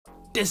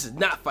This is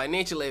not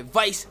financial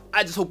advice.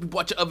 I just hope you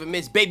bought your oven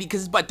mitts, baby,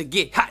 because it's about to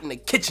get hot in the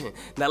kitchen.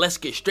 Now let's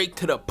get straight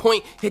to the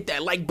point. Hit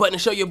that like button to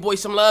show your boy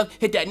some love.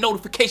 Hit that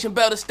notification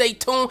bell to stay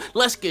tuned.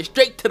 Let's get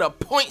straight to the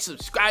point.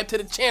 Subscribe to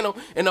the channel.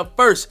 And the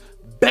first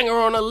banger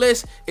on the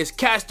list is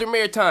Castor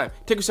Maritime.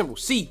 Ticker symbol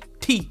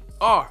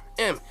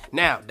CTRM.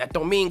 Now, that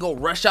don't mean go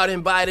rush out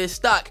and buy this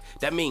stock.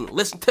 That mean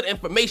listen to the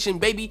information,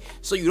 baby,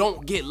 so you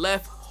don't get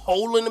left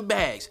whole in the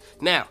bags.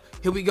 Now,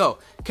 here we go.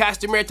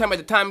 Castor Maritime at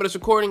the time of this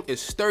recording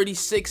is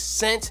 36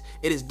 cents.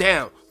 It is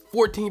down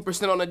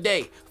 14% on the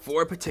day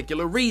for a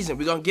particular reason.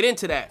 We're gonna get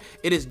into that.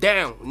 It is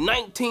down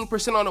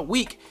 19% on the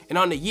week, and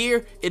on the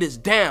year, it is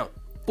down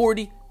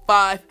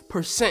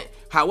 45%.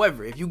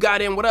 However, if you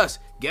got in with us,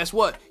 guess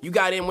what? You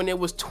got in when it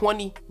was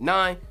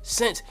 29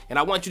 cents. And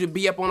I want you to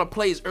be up on a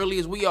play as early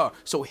as we are.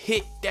 So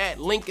hit that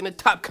link in the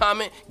top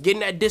comment. Get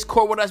in that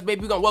Discord with us,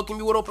 baby. We're going to welcome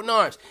you with open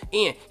arms.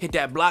 And hit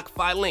that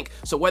BLockFi link.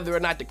 So whether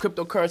or not the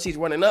cryptocurrency is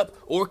running up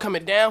or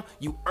coming down,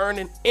 you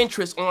earning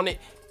interest on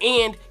it.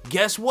 And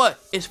guess what?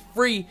 It's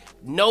free,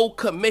 no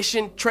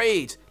commission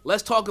trades.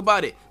 Let's talk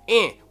about it.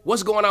 And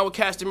what's going on with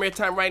Castor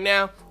Maritime right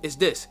now is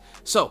this.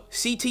 So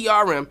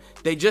CTRM,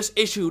 they just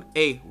issued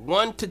a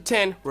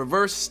 1-to-10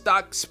 reverse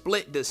stock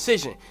split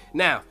decision.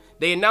 Now,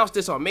 they announced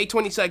this on May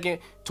 22nd,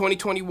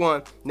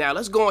 2021. Now,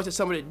 let's go into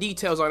some of the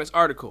details on this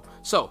article.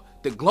 So,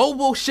 the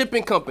global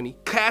shipping company,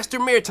 Castor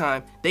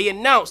Maritime, they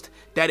announced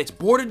that its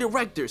board of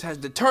directors has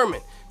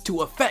determined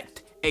to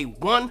effect a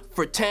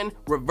 1-for-10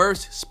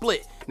 reverse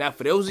split. Now,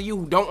 for those of you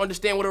who don't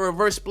understand what a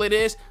reverse split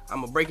is, I'm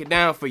gonna break it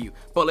down for you.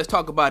 But let's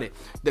talk about it.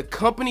 The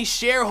company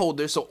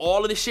shareholders, so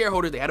all of the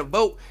shareholders, they had a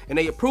vote and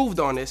they approved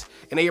on this,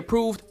 and they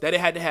approved that it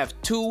had to have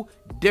two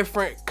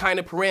different kind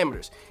of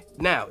parameters.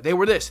 Now, they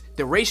were this: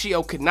 the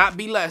ratio could not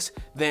be less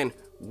than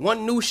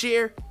 1 new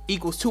share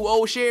equals 2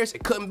 old shares.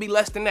 It couldn't be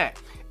less than that.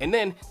 And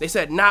then they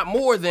said not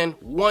more than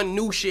 1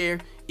 new share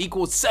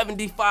equals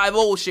 75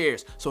 old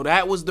shares. So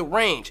that was the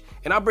range.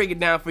 And I'll break it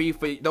down for you,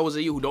 for those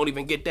of you who don't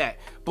even get that.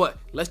 But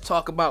let's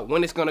talk about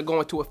when it's gonna go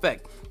into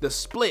effect. The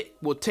split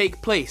will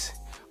take place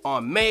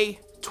on May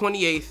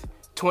 28th,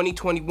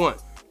 2021.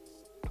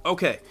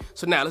 Okay,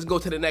 so now let's go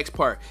to the next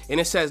part. And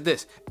it says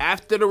this: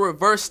 after the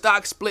reverse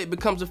stock split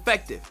becomes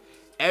effective,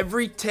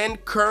 every 10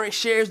 current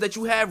shares that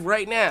you have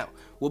right now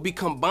will be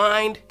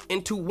combined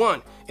into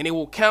one, and it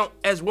will count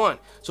as one.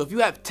 So if you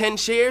have 10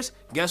 shares,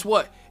 guess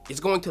what? It's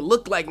going to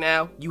look like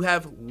now you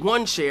have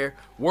 1 share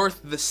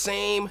worth the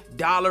same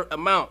dollar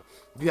amount.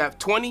 If you have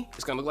 20,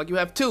 it's gonna look like you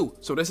have 2.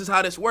 So this is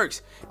how this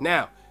works.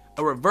 Now,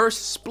 a reverse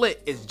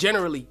split is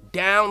generally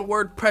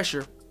downward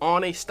pressure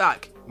on a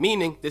stock,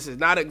 meaning this is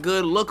not a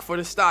good look for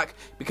the stock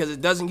because it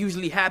doesn't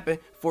usually happen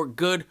for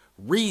good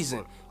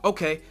reason.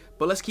 Okay,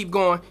 but let's keep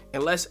going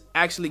and let's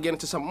actually get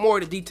into some more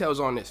of the details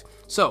on this.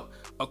 So,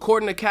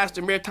 according to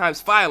Castor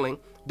Maritime's filing,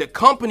 the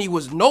company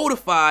was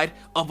notified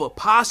of a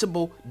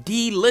possible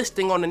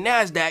delisting on the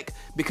NASDAQ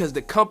because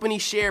the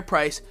company's share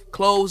price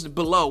closed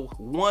below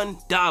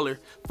 $1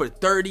 for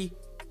 30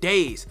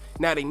 days.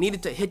 Now, they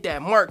needed to hit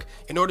that mark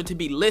in order to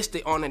be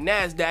listed on the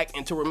NASDAQ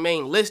and to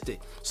remain listed.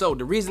 So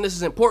the reason this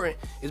is important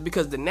is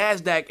because the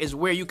NASDAQ is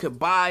where you could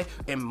buy,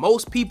 and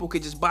most people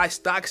could just buy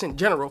stocks in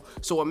general.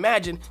 So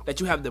imagine that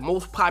you have the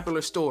most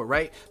popular store,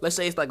 right? Let's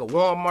say it's like a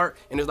Walmart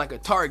and there's like a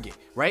Target,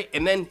 right?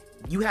 And then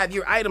you have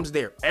your items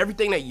there.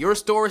 Everything that your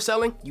store is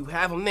selling, you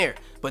have them there.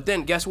 But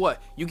then guess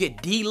what? You get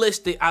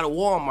delisted out of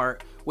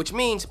Walmart, which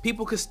means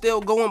people could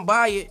still go and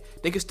buy it.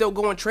 They could still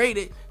go and trade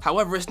it.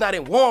 However, it's not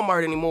in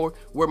Walmart anymore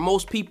where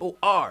most people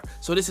are.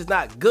 So this is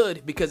not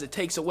good because it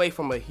takes away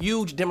from a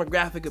huge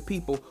demographic of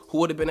people who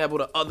would have been able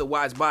to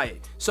otherwise buy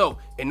it. So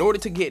in order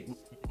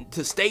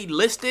to stay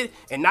listed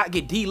and not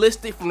get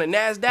delisted from the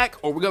NASDAQ,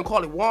 or we're gonna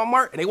call it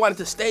Walmart, and they wanted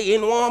to stay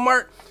in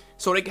Walmart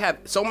so they can have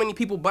so many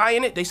people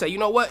buying it, they say, you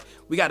know what?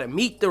 We gotta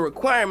meet the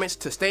requirements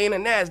to stay in the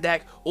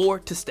NASDAQ or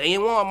to stay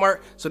in Walmart.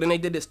 So then they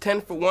did this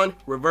 10-for-1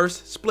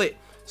 reverse split.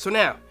 So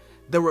now,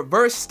 the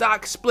reverse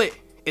stock split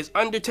is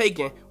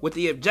undertaken with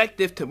the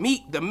objective to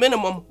meet the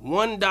minimum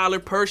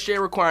 $1 per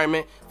share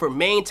requirement for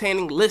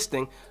maintaining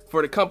listing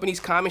for the company's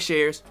common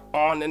shares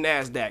on the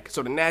NASDAQ.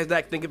 So the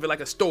NASDAQ, think of it like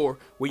a store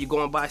where you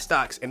go and buy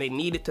stocks, and they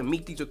needed to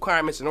meet these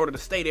requirements in order to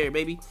stay there,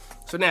 baby.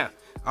 So now,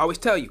 I always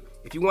tell you,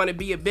 if you want to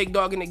be a big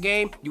dog in the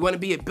game, you want to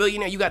be a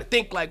billionaire, you got to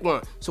think like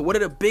one. So what are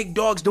the big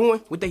dogs doing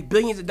with their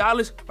billions of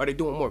dollars? Are they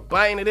doing more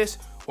buying of this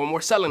or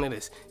more selling of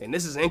this? And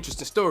this is an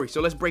interesting story,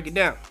 so let's break it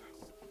down.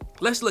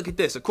 Let's look at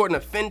this. According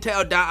to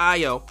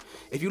fintel.io,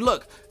 if you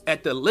look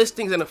at the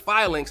listings and the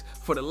filings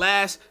for the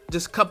last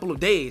just couple of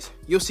days,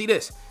 you'll see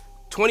this: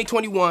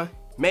 2021,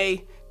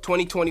 May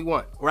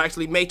 2021, or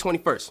actually May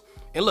 21st.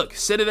 And look,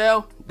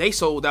 Citadel, they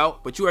sold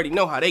out, but you already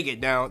know how they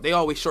get down. They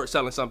always short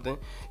selling something.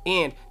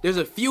 And there's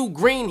a few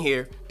green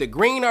here. The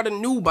green are the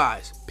new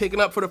buys, picking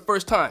up for the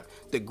first time.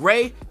 The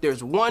gray,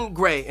 there's one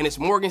gray, and it's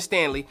Morgan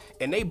Stanley,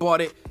 and they bought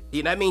it.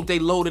 Yeah, that means they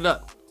loaded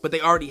up, but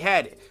they already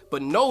had it.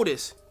 But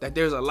notice that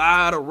there's a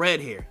lot of red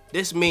here.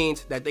 This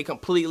means that they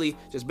completely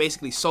just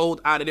basically sold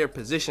out of their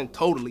position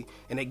totally,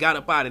 and they got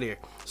up out of there.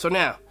 So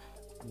now,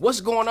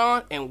 what's going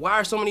on and why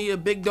are so many of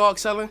the big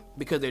dogs selling?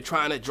 Because they're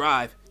trying to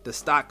drive the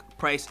stock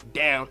price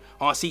down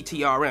on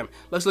CTRM.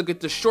 Let's look at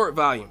the short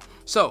volume.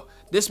 So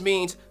this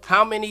means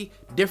how many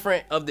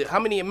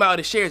amount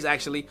of shares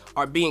actually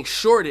are being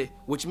shorted,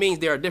 which means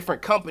there are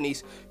different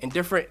companies and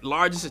different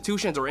large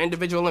institutions or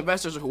individual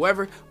investors or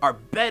whoever are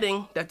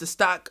betting that the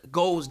stock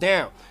goes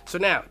down. So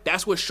now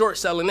that's what short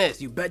selling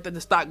is. You bet that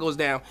the stock goes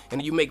down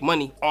and you make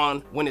money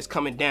on when it's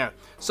coming down.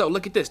 So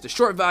look at this. The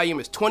short volume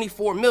is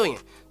 24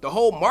 million. The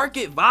whole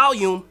market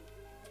volume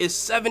is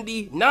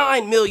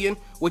 79 million,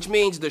 which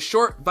means the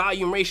short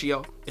volume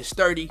ratio is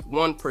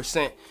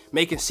 31%,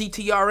 making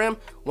CTRM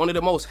one of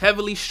the most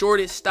heavily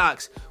shorted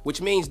stocks,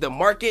 which means the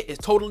market is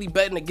totally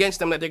betting against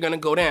them that they're going to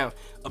go down.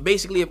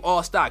 Basically, of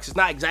all stocks, it's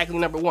not exactly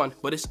number one,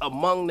 but it's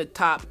among the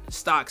top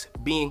stocks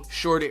being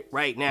shorted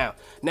right now.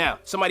 Now,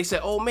 somebody said,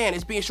 oh man,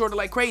 it's being shorted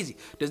like crazy.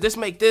 Does this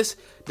make this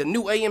the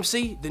new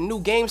AMC, the new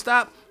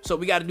GameStop? So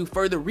we got to do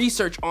further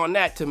research on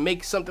that to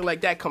make something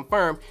like that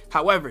confirm.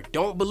 However,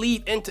 don't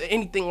believe into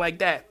anything like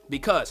that,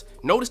 because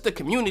notice the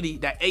community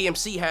that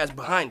AMC has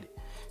behind it.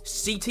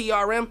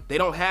 CTRM, they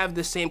don't have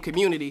the same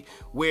community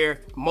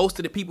where most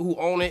of the people who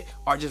own it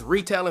are just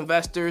retail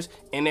investors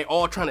and they're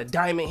all trying to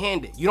diamond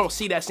hand it. You don't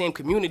see that same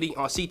community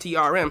on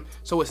CTRM,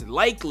 so it's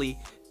likely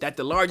that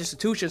the large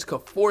institutions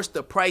could force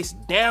the price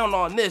down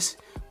on this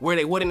where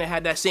they wouldn't have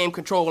had that same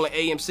control in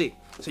AMC.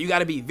 So you got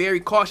to be very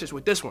cautious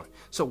with this one.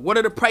 So what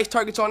are the price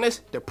targets on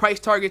this? The price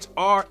targets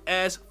are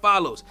as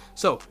follows.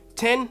 So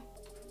 10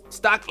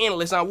 stock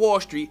analysts on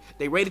Wall Street,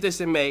 they rated this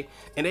in May,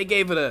 and they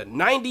gave it a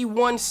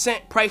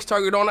 91-cent price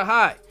target on the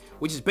high,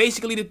 which is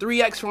basically the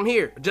 3x from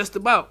here, just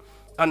about.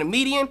 On the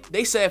median,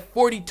 they said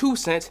 42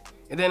 cents,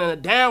 and then on the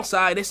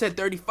downside, they said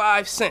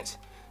 35 cents.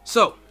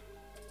 So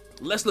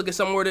let's look at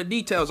some more of the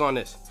details on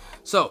this.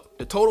 So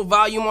the total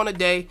volume on the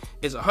day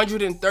is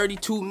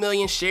 132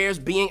 million shares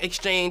being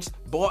exchanged,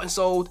 bought and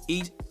sold,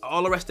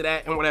 all the rest of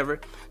that and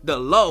whatever. The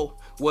low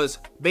was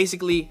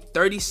basically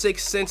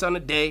 36 cents on the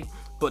day.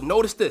 But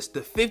notice this, the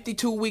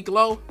 52-week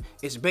low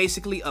is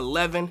basically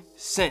 11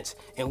 cents.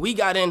 And we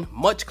got in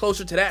much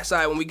closer to that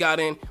side when we got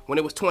in when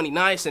it was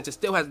 29 cents. It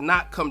still has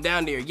not come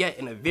down there yet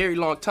in a very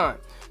long time.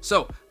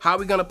 So how are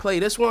we gonna play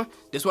this one?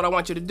 This is what I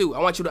want you to do. I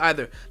want you to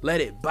either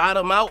let it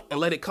bottom out and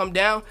let it come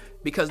down,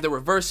 because the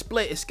reverse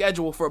split is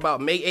scheduled for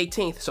about May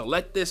 18th. So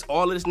let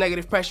all of this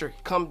negative pressure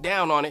come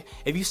down on it.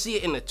 If you see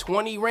it in the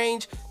 20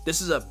 range,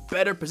 this is a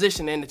better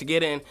position to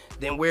get in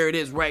than where it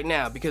is right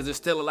now, because there's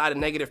still a lot of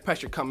negative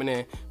pressure coming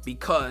in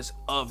because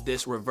of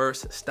this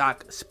reverse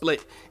stock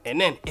split.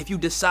 And then if you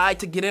decide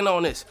to get in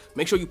on this,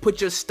 make sure you put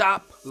your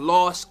stop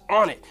loss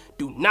on it.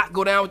 Do not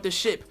go down with the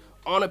ship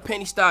on a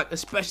penny stock,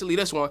 especially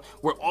this one,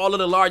 where all of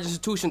the large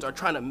institutions are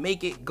trying to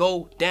make it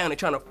go down. They're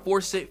trying to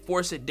force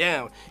it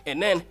down. And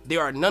then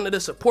there are none of the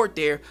support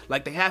there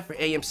like they have for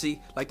AMC,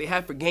 like they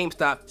have for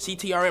GameStop.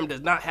 CTRM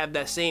does not have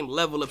that same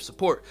level of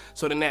support.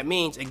 So then that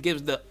means it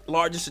gives the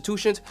large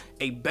institutions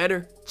a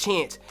better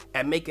chance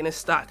at making this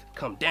stock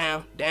come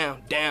down,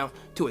 down, down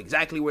to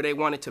exactly where they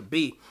want it to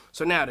be.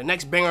 So now the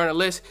next banger on the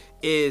list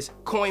is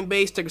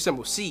Coinbase, ticker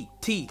symbol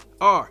CTRM.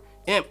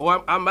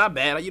 Oh, I'm my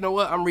bad. You know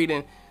what? I'm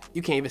reading.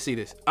 You can't even see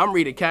this. I'm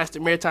reading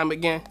Castor Maritime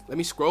again. Let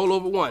me scroll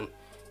over one.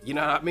 You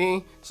know what I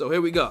mean? So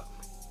here we go.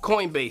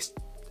 Coinbase,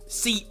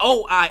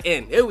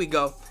 C-O-I-N. Here we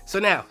go. So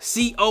now,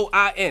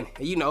 C-O-I-N.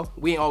 You know,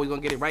 we ain't always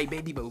gonna get it right,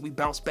 baby, but we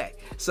bounce back.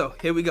 So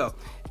here we go.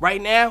 Right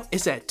now,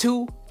 it's at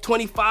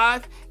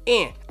 225,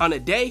 and on a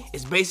day,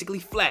 it's basically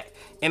flat.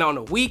 And on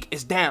a week,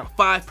 it's down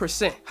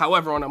 5%.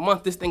 However, on a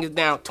month, this thing is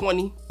down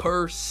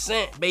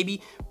 20%,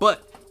 baby.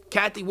 But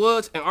Cathie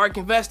Woods and ARK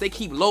Invest, they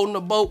keep loading the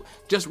boat.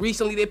 Just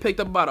recently, they picked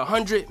up about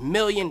 $100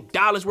 million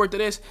worth of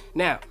this.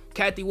 Now,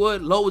 Cathie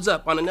Wood loads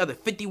up on another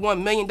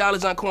 $51 million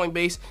on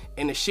Coinbase,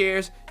 and the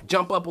shares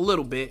jump up a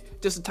little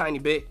bit, just a tiny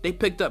bit. They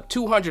picked up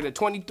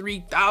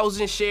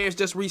 223,000 shares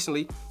just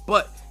recently,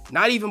 but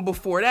not even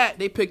before that,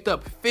 they picked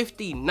up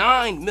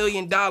 $59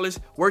 million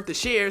worth of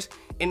shares,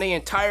 and they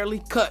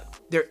entirely cut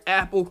their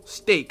Apple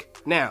stake.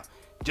 Now,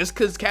 just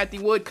because Cathie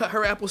Wood cut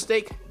her Apple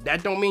stake,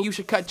 that don't mean you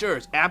should cut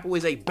yours. Apple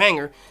is a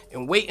banger,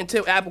 and wait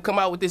until Apple come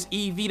out with this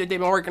EV that they've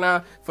been working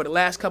on for the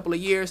last couple of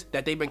years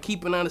that they've been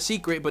keeping on a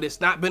secret, but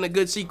it's not been a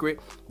good secret.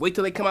 Wait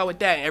till they come out with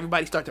that and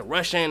everybody start to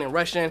rush in and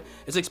rush in.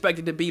 It's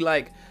expected to be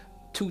like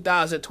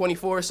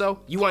 2024 or so.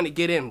 You want to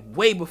get in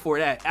way before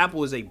that.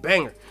 Apple is a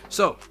banger.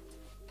 So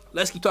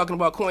let's keep talking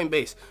about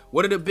Coinbase.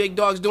 What are the big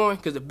dogs doing?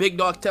 Because the big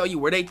dogs tell you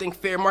where they think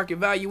fair market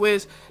value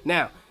is.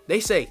 Now, they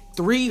say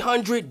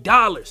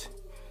 $300.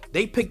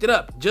 They picked it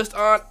up just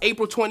on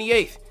April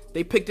 28th.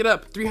 They picked it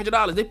up,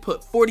 $300. They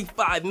put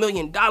 $45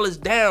 million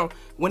down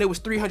when it was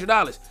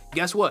 $300.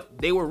 Guess what?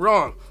 They were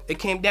wrong. It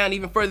came down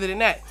even further than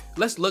that.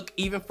 Let's look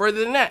even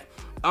further than that.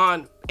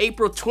 On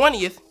April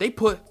 20th, they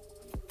put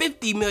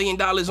 $50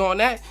 million on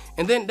that.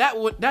 And then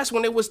that's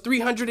when it was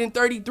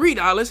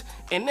 $333.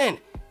 And then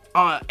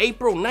On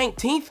April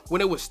 19th,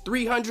 when it was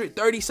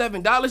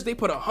 $337, they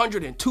put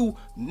 $102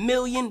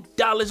 million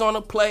on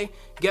a play.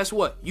 Guess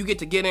what? You get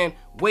to get in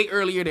way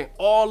earlier than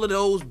all of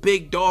those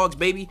big dogs,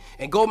 baby.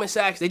 And Goldman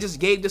Sachs, they just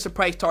gave this a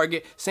price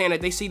target, saying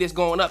that they see this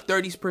going up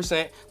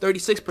 30%,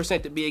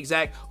 36% to be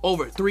exact,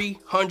 over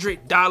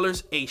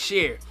 $300 a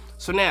share.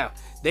 So now,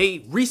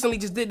 they recently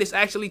just did this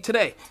actually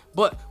today.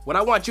 But what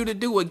I want you to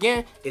do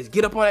again is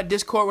get up on that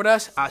Discord with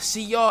us. I'll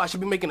see y'all. I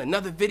should be making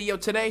another video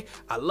today.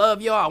 I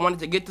love y'all. I wanted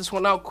to get this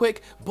one out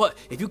quick. But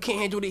if you can't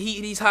handle the heat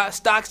of these hot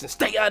stocks, then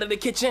stay out of the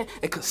kitchen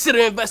and consider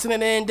investing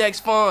in the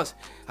index funds.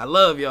 I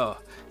love y'all.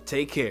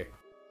 Take care.